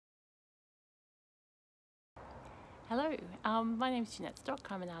Hello, my name is Jeanette Stok.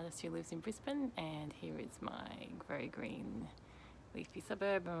 I'm an artist who lives in Brisbane, and here is my very green leafy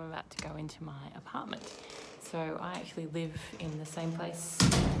suburb. I'm about to go into my apartment. So I actually live in the same place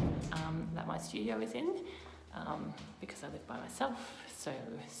that my studio is in because I live by myself. So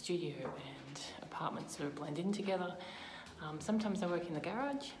studio and apartment sort of blend in together. Sometimes I work in the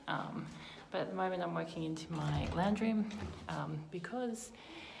garage, but at the moment I'm working into my lounge room because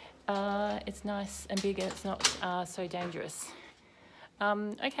it's nice and big and it's not so dangerous.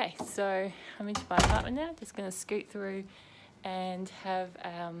 Okay, so I'm into my apartment now. Just going to scoot through and have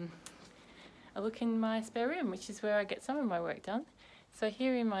a look in my spare room, which is where I get some of my work done. So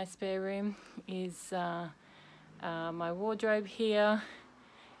here in my spare room is my wardrobe here,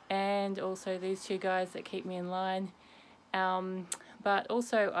 and also these two guys that keep me in line. But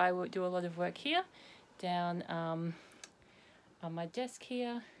also I will do a lot of work here down on my desk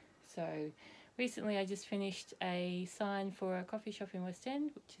here. So recently I just finished a sign for a coffee shop in West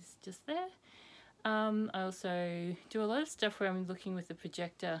End, which is just there. I also do a lot of stuff where I'm looking with the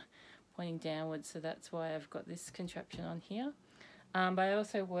projector pointing downwards, so that's why I've got this contraption on here. But I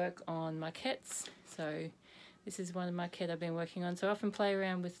also work on maquettes, so this is one maquette I've been working on. So I often play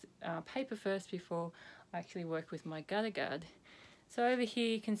around with paper first before I actually work with my gutter guard. So over here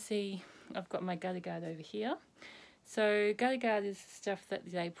you can see I've got my gutter guard over here. So gutter guard is stuff that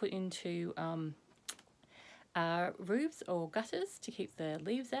they put into roofs or gutters to keep the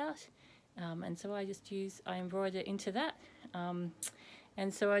leaves out, and so I embroider into that,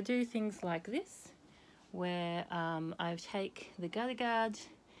 and so I do things like this where I take the gutter guard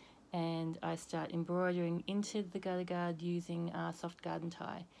and I start embroidering into the gutter guard using soft garden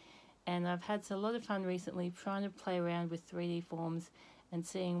tie. And I've had a lot of fun recently trying to play around with 3D forms and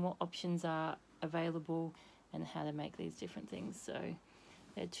seeing what options are available and how to make these different things. So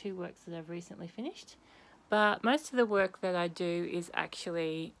there are two works that I've recently finished. But most of the work that I do is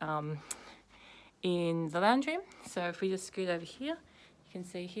actually in the lounge room. So if we just scoot over here, you can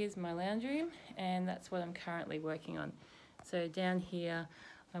see here's my lounge room, and that's what I'm currently working on. So down here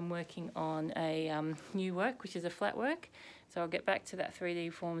I'm working on a new work, which is a flat work. So I'll get back to that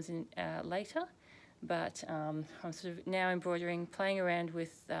 3D forms later. But I'm sort of now embroidering, playing around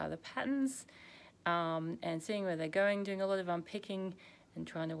with the patterns, and seeing where they're going, doing a lot of unpicking and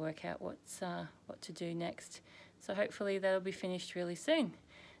trying to work out what to do next. So hopefully that'll be finished really soon.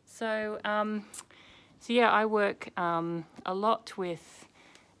 So yeah, I work a lot with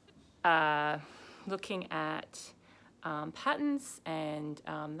looking at patterns and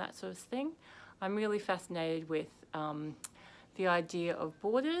that sort of thing. I'm really fascinated with the idea of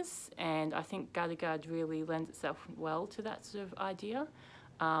borders, and I think gutter guard really lends itself well to that sort of idea.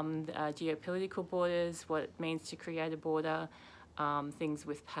 Geopolitical borders, what it means to create a border, things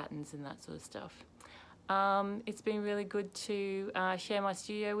with patterns and that sort of stuff. It's been really good to share my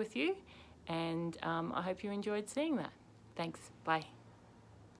studio with you, and I hope you enjoyed seeing that. Thanks, bye.